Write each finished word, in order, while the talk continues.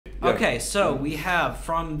Okay, so we have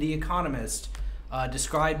from The Economist,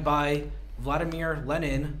 described by Vladimir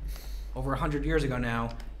Lenin over 100 years ago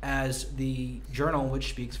now, as the journal which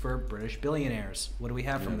speaks for British billionaires. What do we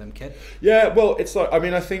have from them, Kit? Yeah, well, it's like, I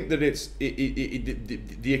mean, I think that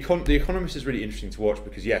the Economist is really interesting to watch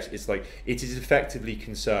because, yes, it's like it is effectively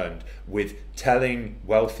concerned with telling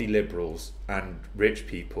wealthy liberals and rich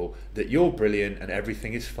people that you're brilliant and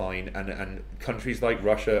everything is fine, and countries like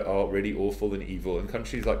Russia are really awful and evil, and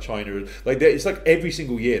countries like China, like it's like every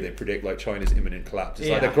single year they predict like China's imminent collapse. It's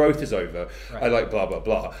like their growth is over. Right. I like blah blah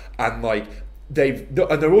blah, and like.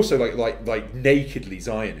 They're also like nakedly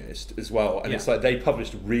Zionist as well, and it's like they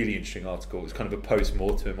published a really interesting article. It's kind of a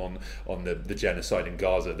post-mortem on the genocide in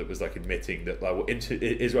Gaza that was like admitting that like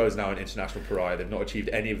Israel is now an international pariah. They've not achieved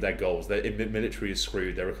any of their goals. Their military is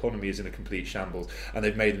screwed. Their economy is in a complete shambles, and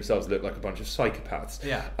they've made themselves look like a bunch of psychopaths.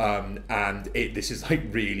 Yeah. And this is like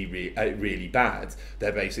really bad.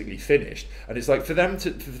 They're basically finished, and it's like for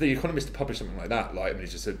the Economist to publish something like that, like I mean,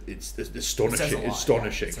 it's astonishing. It's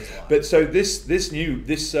astonishing. Yeah, but so this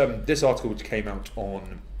article, which came out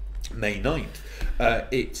on May 9th,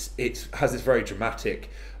 it has this very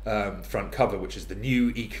dramatic front cover, which is the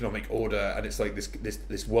new economic order, and it's like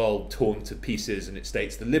this world torn to pieces, and it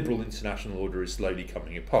states the liberal international order is slowly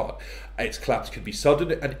coming apart. Its collapse could be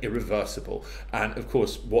sudden and irreversible, and of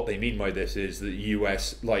course what they mean by this is that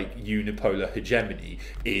US like unipolar hegemony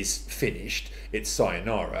is finished. It's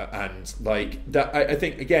sayonara, and like that. I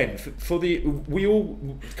think again we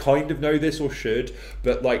all kind of know this or should,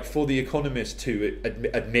 but like for the Economist to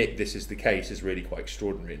admit this is the case is really quite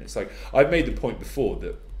extraordinary. And it's like I've made the point before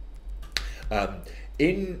that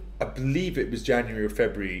in I believe it was January or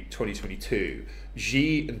February 2022,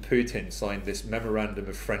 Xi and Putin signed this memorandum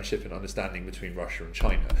of friendship and understanding between Russia and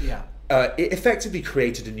China. Yeah. It effectively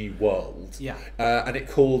created a new world, and it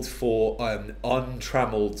called for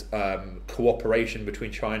untrammeled cooperation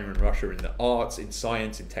between China and Russia in the arts, in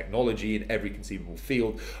science, in technology, in every conceivable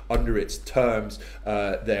field. Under its terms,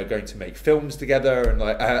 they are going to make films together and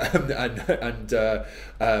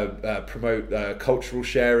promote cultural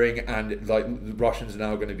sharing. And like Russians are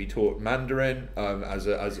now going to be taught Mandarin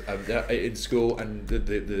in school, and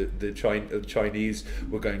the Chinese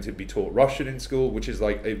were going to be taught Russian in school, which is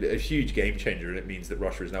like a huge game changer, and it means that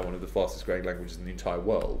Russia is now one of the fastest growing languages in the entire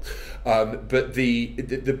world. But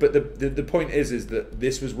the point is that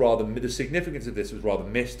this was the significance of this was rather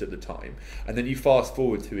missed at the time. And then you fast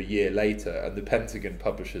forward to a year later, and the Pentagon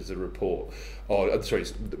publishes a report,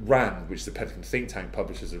 RAND, which is the Pentagon think tank,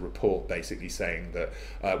 publishes a report basically saying that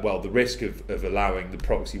the risk of allowing the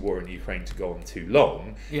proxy war in Ukraine to go on too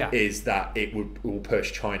long is that it will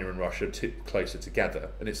push China and Russia closer together.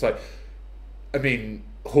 And it's like, I mean,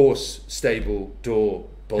 horse, stable, door,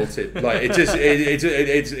 bolted. Like it just,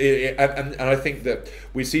 and I think that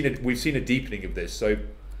we've seen a deepening of this. So,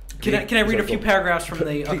 can I read a few paragraphs from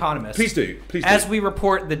The Economist? Please do. As we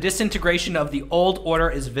report, the disintegration of the old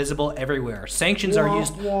order is visible everywhere. Sanctions are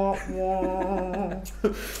used.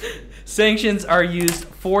 Sanctions are used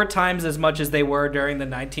 4 times as much as they were during the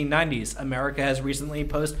 1990s. America has recently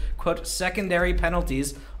imposed, quote, secondary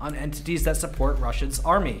penalties on entities that support Russia's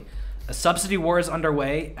army. A subsidy war is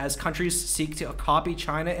underway as countries seek to copy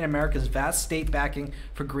China and America's vast state backing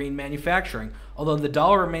for green manufacturing. Although the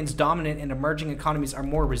dollar remains dominant and emerging economies are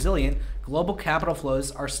more resilient, global capital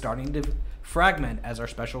flows are starting to fragment, as our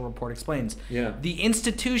special report explains. Yeah. The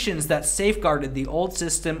institutions that safeguarded the old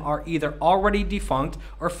system are either already defunct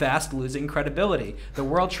or fast losing credibility. The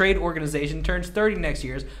World Trade Organization turns 30 next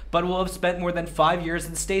year, but will have spent more than 5 years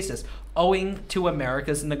in stasis, owing to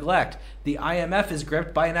America's neglect. The IMF is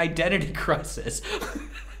gripped by an identity crisis.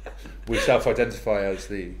 We self-identify as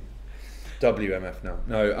the WMF now.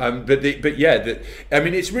 No, I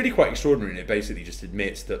mean, it's really quite extraordinary, and it basically just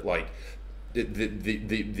admits that like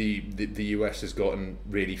the US has gotten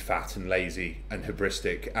really fat and lazy and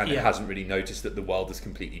hybristic, and it hasn't really noticed that the world has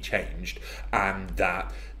completely changed, and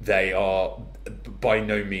that they are by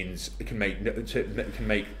no means can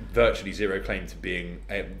make virtually zero claim to being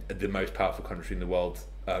the most powerful country in the world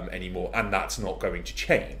anymore, and that's not going to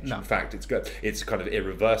change. No. In fact, it's kind of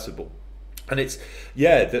irreversible. And it's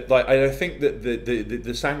I think that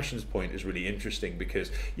the sanctions point is really interesting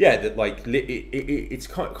because it's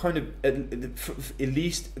kind of at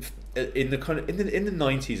least in the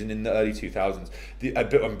 90s and in the early 2000s,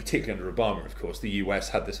 particularly under Obama, of course, the US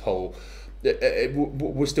had this whole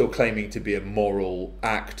we're still claiming to be a moral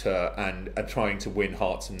actor and trying to win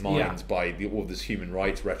hearts and minds by all this human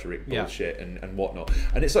rights rhetoric bullshit and whatnot.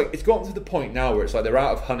 And it's like it's gotten to the point now where it's like they're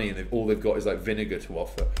out of honey and all they've got is like vinegar to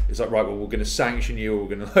offer. It's like, right, well, we're going to sanction you, or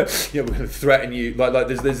we're going to we're going to threaten you. Like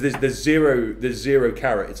there's zero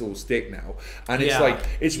carrot. It's all stick now. And it's like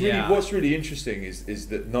it's really what's really interesting is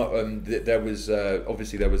that not there was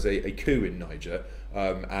obviously there was a coup in Niger,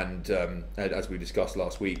 and as we discussed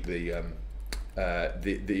last week, the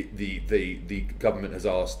government has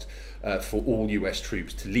asked for all US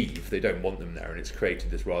troops to leave. They don't want them there, and it's created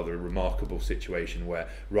this rather remarkable situation where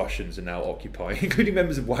Russians are now occupying, including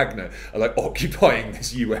members of Wagner, are like occupying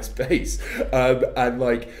this US base. And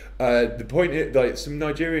like the point is, like some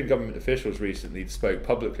Nigerian government officials recently spoke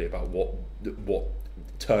publicly about what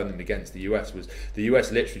turned them against the US was the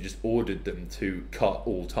US literally just ordered them to cut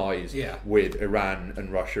all ties with Iran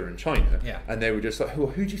and Russia and China, and they were just like, well,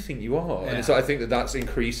 who do you think you are? And so I think that's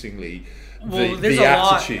increasingly there's the a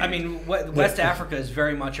attitude. lot. I mean, West Africa is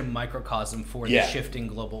very much a microcosm for the shifting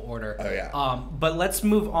global order. But let's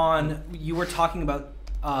move on. You were talking about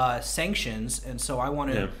sanctions, and so I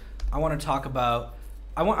want to talk about.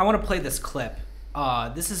 I want to play this clip.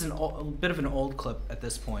 This is a bit of an old clip at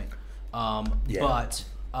this point. But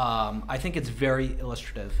I think it's very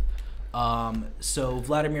illustrative. So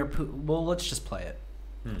Vladimir Putin, well, let's just play it.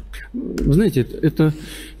 Вы знаете, это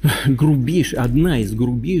одна из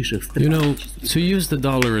грубейших You know, to use the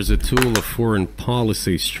dollar as a tool of foreign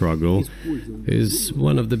policy struggle is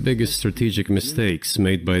one of the biggest strategic mistakes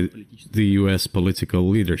made by the US political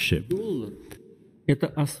leadership. Это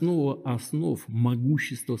основа основ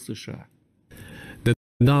могущества США.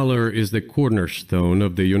 Dollar is the cornerstone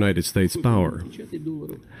of the United States power.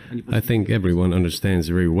 I think everyone understands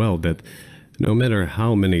very well that no matter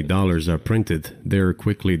how many dollars are printed, they are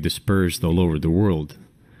quickly dispersed all over the world.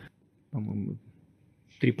 По-моему,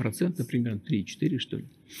 3%, примерно 3-4, что ли.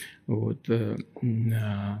 Вот,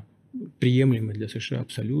 приемлемо для США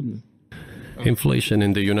абсолютно. Inflation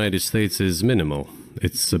in the United States is minimal.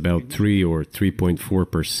 It's about 3 or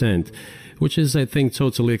 3.4%, which is, I think,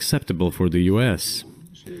 totally acceptable for the US.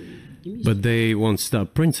 But they won't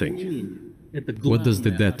stop printing. What does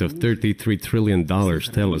the debt of $33 trillion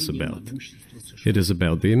tell us about? It is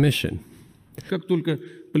about the emission. Как только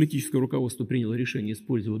политическое руководство приняло решение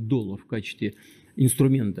использовать доллар в качестве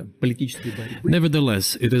инструмента политической борьбы.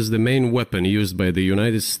 Nevertheless, it is the main weapon used by the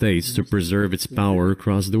United States to preserve its power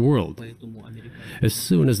across the world. As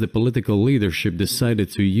soon as the political leadership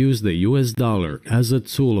decided to use the US dollar as a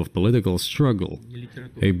tool of political struggle,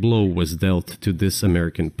 a blow was dealt to this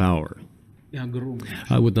American power.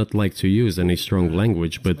 I would not like to use any strong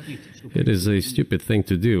language, but it is a stupid thing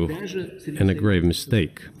to do and a grave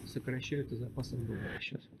mistake.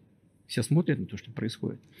 Все смотрят на то, что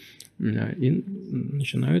происходит, и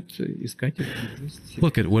начинают искать.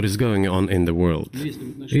 Look at what is going on in the world.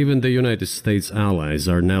 Even the United States allies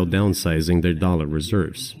are now downsizing their dollar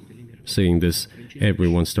reserves. Seeing this,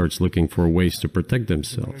 everyone starts looking for ways to protect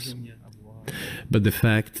themselves. But the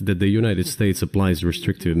fact that the United States applies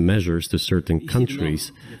restrictive measures to certain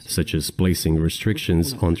countries, such as placing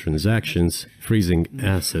restrictions on transactions, freezing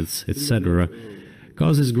assets, etc.,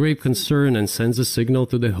 causes grave concern and sends a signal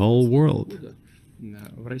to the whole world.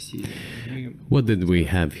 What did we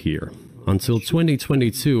have here? Until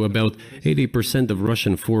 2022, about 80% of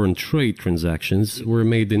Russian foreign trade transactions were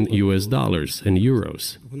made in US dollars and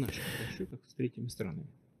euros.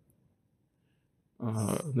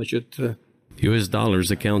 US dollars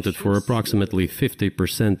accounted for approximately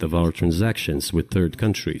 50% of our transactions with third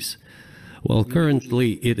countries, while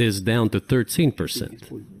currently it is down to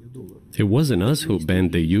 13%. It wasn't us who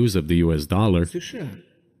banned the use of the US dollar.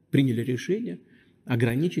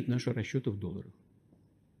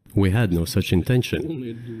 We had no such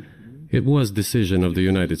intention. It was decision of the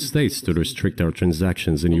United States to restrict our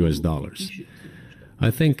transactions in US dollars.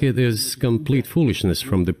 I think it is complete foolishness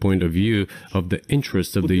from the point of view of the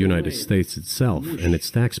interest of the United States itself and its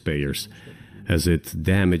taxpayers, as it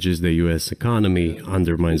damages the US economy,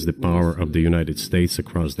 undermines the power of the United States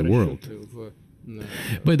across the world.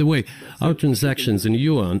 By the way, our transactions in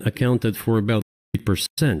yuan accounted for about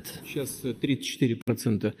 8%.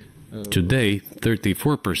 Today,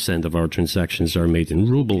 34% of our transactions are made in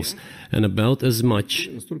rubles, and about as much,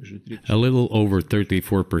 a little over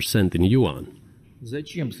 34% in yuan.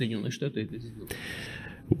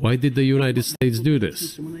 Why did the United States do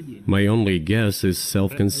this? My only guess is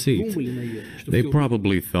self-conceit. They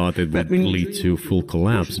probably thought it would lead to full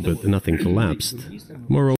collapse, but nothing collapsed.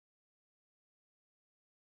 Moreover,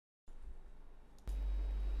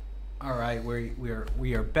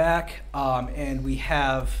 we are back, and we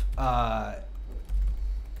have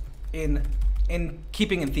in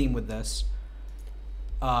keeping in theme with this,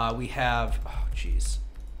 we have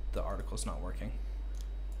the article's not working.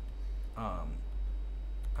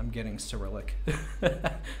 I'm getting Cyrillic.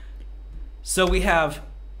 So we have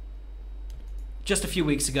just a few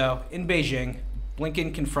weeks ago in Beijing,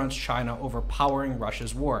 Blinken confronts China over powering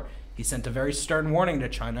Russia's war. He sent a very stern warning to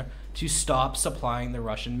China to stop supplying the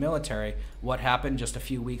Russian military. What happened just a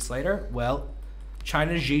few weeks later? Well,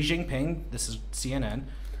 China's Xi Jinping, this is CNN,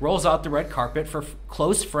 rolls out the red carpet for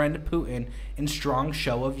close friend Putin in strong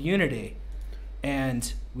show of unity.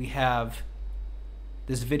 And we have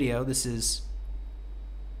this video. This is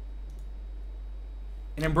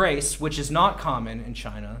an embrace, which is not common in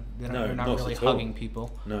China. They're not really hugging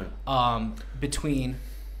people. No. Between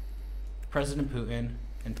President Putin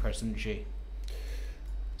and President Xi.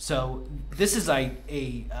 So this is a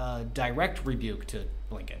direct rebuke to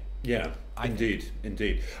Blinken. Yeah, indeed.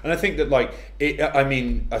 And I think that I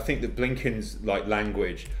think that Blinken's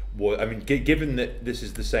language was, given that this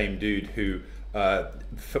is the same dude who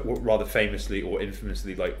rather famously or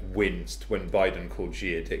infamously winced when Biden called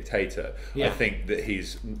Xi a dictator. Yeah. I think that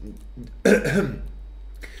he's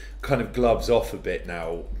kind of gloves off a bit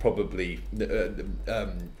now, probably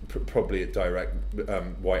a direct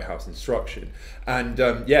White House instruction, and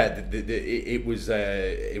it was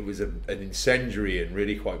an incendiary and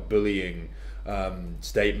really quite bullying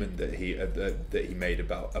statement that he made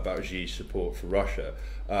about Xi's support for Russia,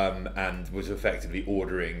 and was effectively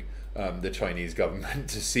ordering the Chinese government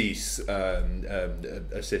to cease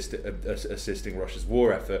assisting Russia's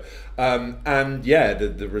war effort.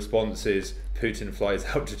 The response is Putin flies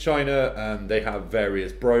out to China. They have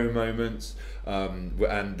various bro moments,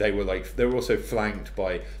 and they were also flanked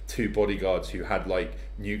by two bodyguards who had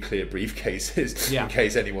nuclear briefcases in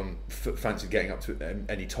case anyone fancied getting up to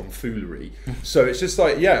any tomfoolery. So it's just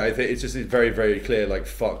I think it's just very, very clear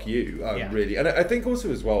fuck you, really. And I think also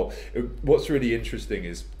as well, what's really interesting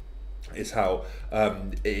is how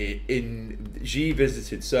Xi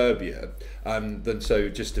visited Serbia, and so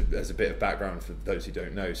just as a bit of background for those who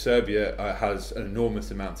don't know, Serbia has an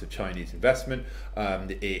enormous amount of Chinese investment.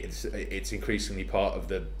 It's increasingly part of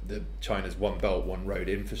the China's One Belt, One Road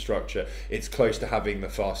infrastructure. It's close to having the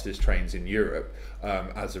fastest trains in Europe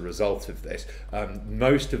as a result of this.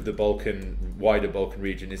 Most of the wider Balkan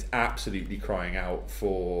region is absolutely crying out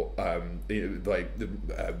for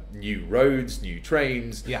new roads, new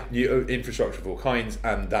trains, new infrastructure of all kinds,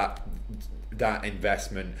 and that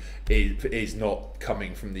investment is not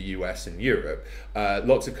coming from the US and Europe.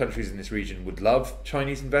 Lots of countries in this region would love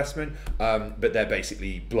Chinese investment, but they're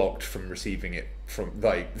basically blocked from receiving it from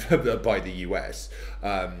by the US.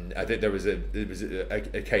 I think there was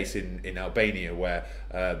a case in Albania where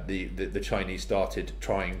the Chinese started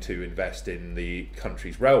trying to invest in the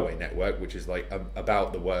country's railway network, which is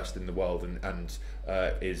about the worst in the world, and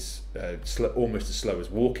is almost as slow as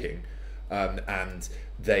walking. And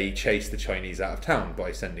they chase the Chinese out of town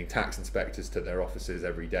by sending tax inspectors to their offices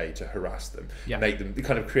every day to harass them, make them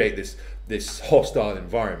kind of create this hostile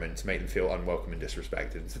environment to make them feel unwelcome and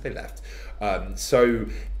disrespected. And so they left.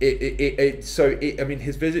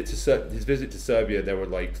 His visit to Serbia, there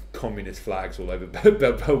were communist flags all over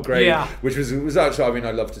Belgrade, which was actually,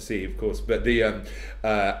 I love to see, of course. But he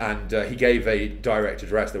gave a direct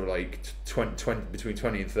address. There were between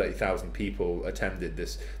 20 and 30,000 people attended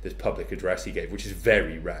this public address he gave, which is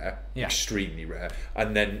very rare, extremely rare.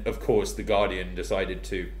 And then, of course, The Guardian decided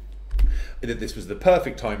that this was the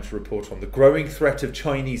perfect time to report on the growing threat of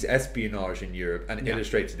Chinese espionage in Europe, and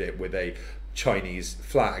illustrated it with a Chinese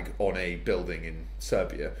flag on a building in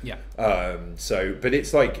Serbia. But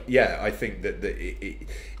it's I think that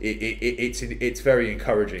it's very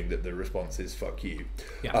encouraging that the response is "fuck you,"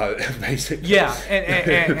 basically.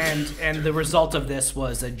 And the result of this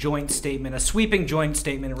was a sweeping joint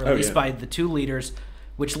statement released by the two leaders,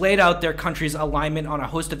 which laid out their country's alignment on a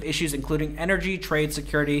host of issues, including energy, trade,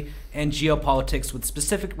 security, and geopolitics, with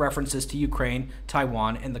specific references to Ukraine,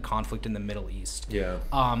 Taiwan, and the conflict in the Middle East.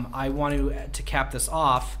 I want to cap this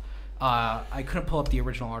off. I couldn't pull up the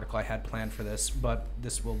original article I had planned for this, but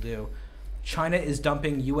this will do. China is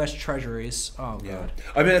dumping U.S. treasuries. Oh god.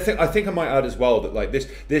 I think I might add as well that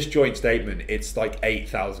this joint statement, it's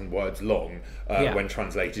 8,000 words long when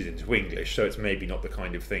translated into English, so it's maybe not the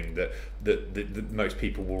kind of thing that most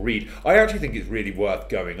people will read. I actually think it's really worth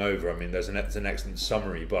going over. There's an excellent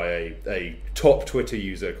summary by a top Twitter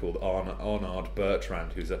user called Arnaud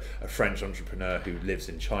Bertrand, who's a French entrepreneur who lives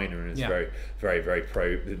in China and is very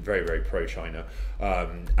pro China.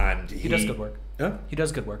 And he does good work. Huh? He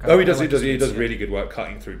does good work. He does really good work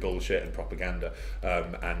cutting through bullshit and propaganda,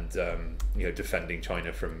 and defending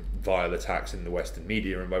China from vile attacks in the Western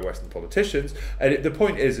media and by Western politicians. And the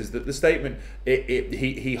point is that the statement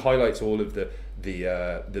he highlights all of the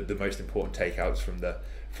most important takeouts from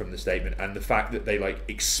the statement, and the fact that they like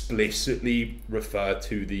explicitly refer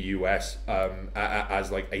to the US as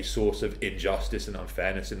like a source of injustice and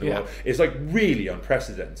unfairness in the world is like really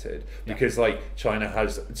unprecedented, because like China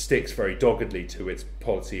sticks very doggedly to its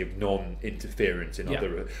policy of non-interference in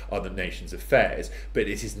other nations' affairs, but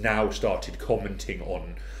it has now started commenting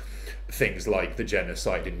on things like the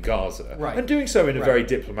genocide in Gaza, and doing so in a very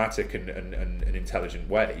diplomatic and intelligent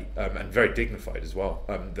way, and very dignified as well.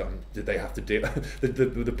 They have to deal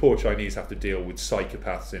the poor Chinese have to deal with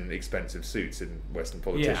psychopaths in expensive suits and Western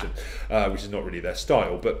politicians, which is not really their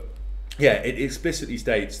style. But it explicitly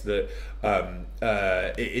states that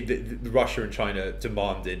Russia and China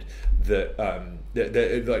demanded that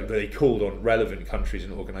they called on relevant countries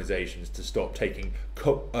and organisations to stop taking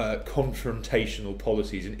confrontational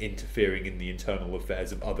policies and interfering in the internal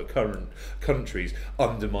affairs of other current countries,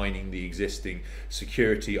 undermining the existing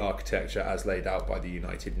security architecture as laid out by the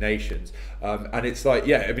United Nations. And it's like,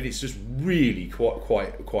 it's just really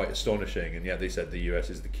quite astonishing. And they said the US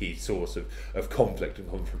is the key source of conflict and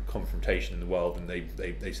confrontation in the world, and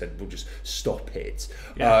they said we'll just stop it.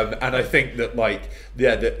 And I think that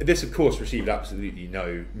this of course received absolutely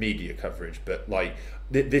no media coverage, but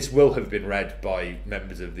this will have been read by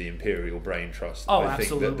members of the Imperial Brain Trust. I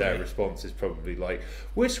think that their response is probably like,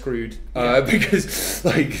 we're screwed, because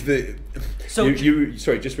sorry,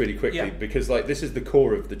 just really quickly, because this is the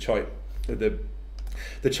core of the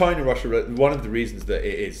China-Russia. One of the reasons that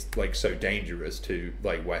it is so dangerous to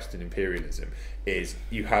Western imperialism is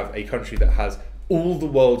you have a country that has all the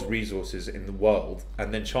world's resources in the world,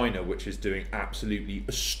 and then China, which is doing absolutely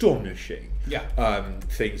astonishing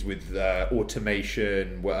things with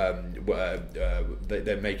automation.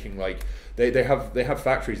 They're making they have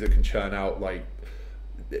factories that can churn out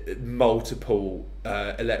multiple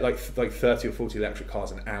 30 or 40 electric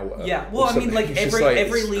cars an hour.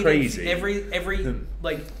 Every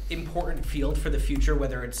important field for the future,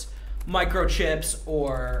 whether it's microchips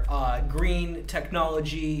or green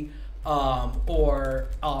technology, or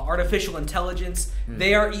artificial intelligence,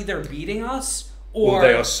 they are either beating us or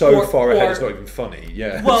they are so far ahead it's not even funny.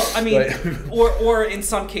 Well, I mean, or in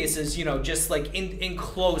some cases, just in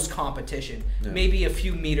close competition, maybe a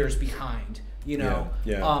few meters behind.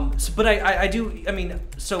 But I do. I mean,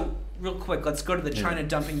 so real quick, let's go to the China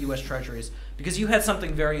dumping U.S. treasuries, because you had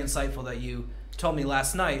something very insightful that you told me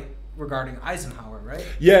last night regarding Eisenhower, right?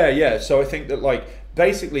 So I think that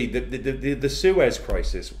basically the Suez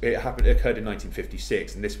crisis occurred in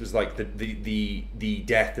 1956, and this was the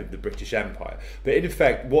death of the British Empire. But in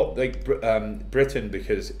effect, what Britain,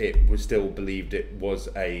 because it was still believed it was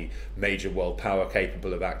a major world power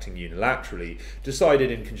capable of acting unilaterally, decided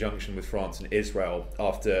in conjunction with France and Israel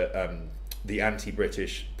after the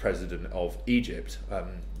anti-British president of Egypt,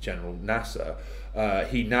 General Nasser.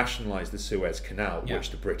 He nationalised the Suez Canal, which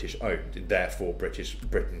the British owned, and therefore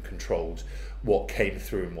Britain controlled what came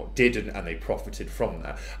through and what didn't, and they profited from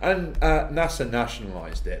that. And Nasser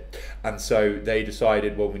nationalised it, and so they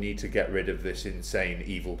decided, well, we need to get rid of this insane,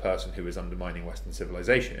 evil person who is undermining Western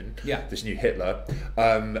civilization. This new Hitler.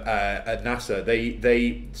 At Nasser,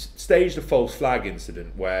 they staged a false flag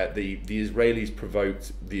incident where the Israelis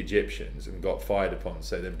provoked the Egyptians and got fired upon.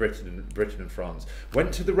 So then Britain and France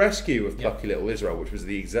went to the rescue of plucky little Israel, which was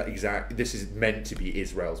the exact. This is meant to be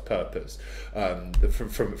Israel's purpose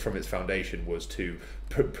from its foundation, was to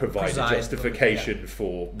provide a justification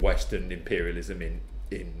for Western imperialism in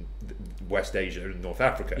West Asia and North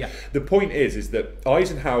Africa. The point is that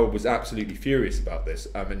Eisenhower was absolutely furious about this,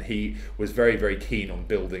 and he was very, very keen on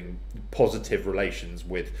building positive relations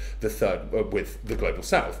with the global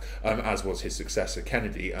South, as was his successor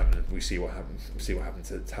Kennedy, and we see what happened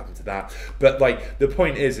to that. But the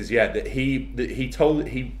point is that he told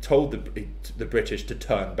the British to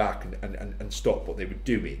turn back and stop what they were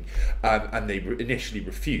doing, and they initially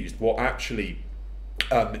refused. What actually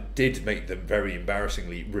did make them very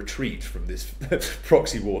embarrassingly retreat from this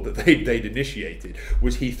proxy war that they'd initiated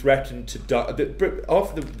was he threatened to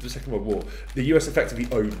after the Second World War. The US effectively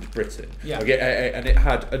owned Britain, and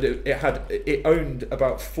it owned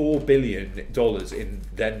about $4 billion in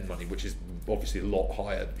then money, which is obviously a lot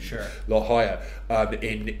higher. Sure. A lot higher.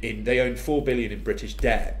 They own 4 billion in British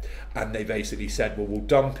debt, and they basically said, well, we'll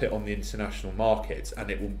dump it on the international markets, and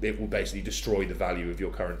it will basically destroy the value of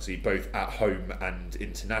your currency both at home and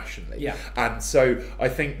internationally. Yeah. And so I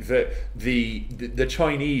think that the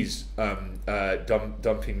Chinese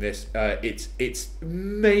dumping this, it's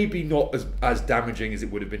maybe not as damaging as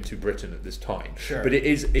it would have been to Britain at this time. Sure. But it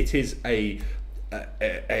is a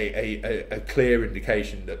clear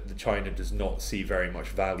indication that China does not see very much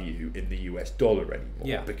value in the US dollar anymore.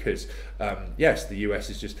 Yeah. Because yes, the US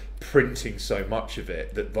is just printing so much of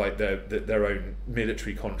it that like their own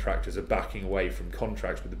military contractors are backing away from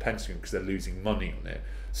contracts with the Pentagon because they're losing money on it.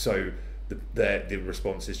 So the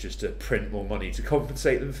response is just to print more money to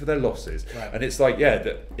compensate them for their losses. Right. And it's like, yeah,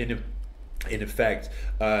 that in effect,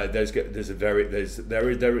 there is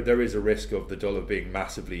a risk of the dollar being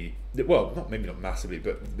massively, well, maybe not massively,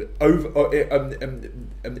 but over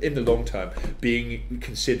in the long term being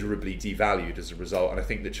considerably devalued as a result. And I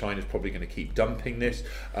think that China's probably going to keep dumping this.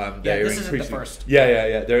 This isn't the first.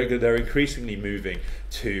 Yeah. They're increasingly moving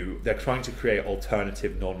to. They're trying to create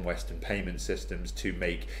alternative non-Western payment systems to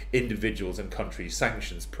make individuals and countries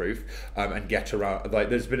sanctions proof and get around. Like,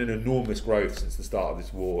 there's been an enormous growth since the start of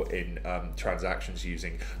this war in transactions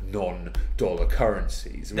using non-dollar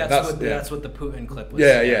currencies. I mean, That's what the Putin clip was.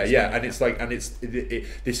 Yeah. And it's like,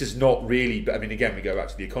 this is not really. But I mean, again, we go back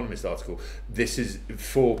to the Economist article. This is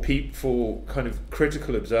for kind of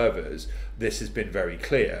critical observers. This has been very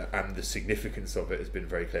clear, and the significance of it has been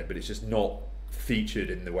very clear. But it's just not featured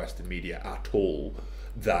in the Western media at all.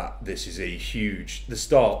 That this is the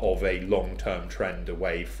start of a long-term trend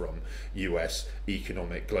away from US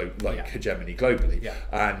economic hegemony globally. Yeah.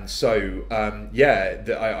 And so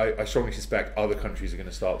I strongly suspect other countries are going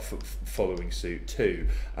to start following suit too.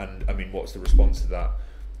 And I mean, what's the response to that?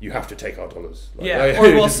 You have to take our dollars. Or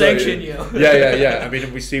we'll sanction you. Yeah. I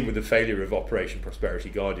mean, we see with the failure of Operation Prosperity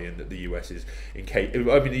Guardian that the US is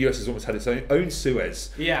the US has almost had its own Suez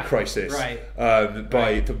crisis, right?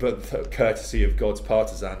 But courtesy of God's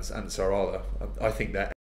partisans and Sarala. I think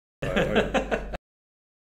that.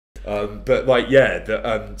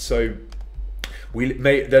 So.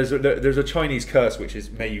 There's a Chinese curse which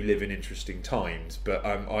is may you live in interesting times, but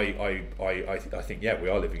I think we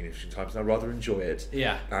are living in interesting times, and I rather enjoy it.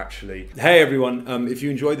 Yeah, actually. Hey everyone, if you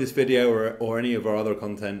enjoyed this video or any of our other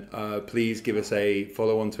content, please give us a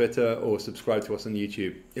follow on Twitter or subscribe to us on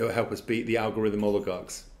YouTube. It will help us beat the algorithm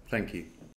oligarchs. Thank you.